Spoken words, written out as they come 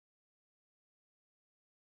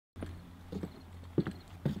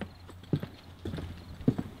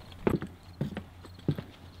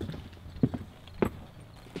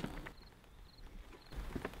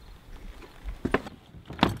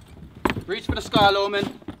for the sky,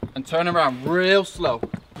 lawman, and turn around real slow.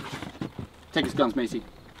 Take his guns, Macy.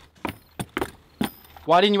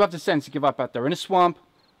 Why didn't you have the sense to give up out there in a swamp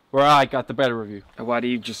where I got the better of you? And why do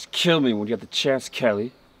you just kill me when you have the chance,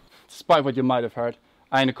 Kelly? Despite what you might have heard,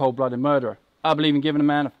 I ain't a cold-blooded murderer. I believe in giving a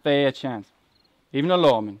man a fair chance, even a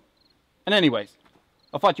lawman. And anyways,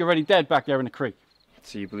 I thought you were already dead back there in the creek.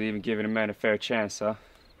 So you believe in giving a man a fair chance, huh?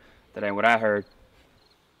 That ain't what I heard.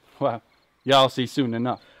 Well, y'all see soon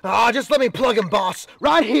enough. Ah, just let me plug him, boss.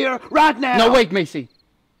 Right here, right now. No, wait, Macy.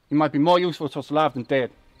 He might be more useful to us alive than dead.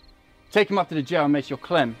 Take him up to the jail and make sure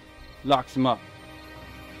Clem locks him up.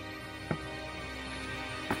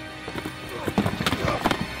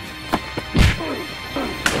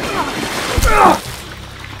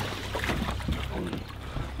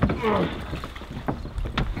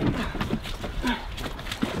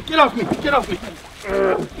 Get off me! Get off me!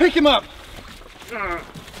 Pick him up! Get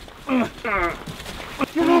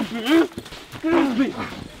off me! Get off me!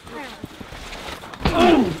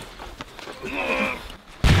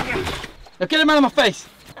 Now get him out of my face!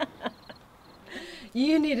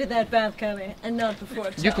 You needed that bath, Kelly, and not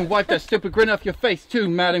before. You can wipe that stupid grin off your face too,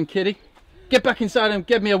 Madam Kitty. Get back inside and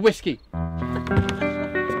get me a whiskey.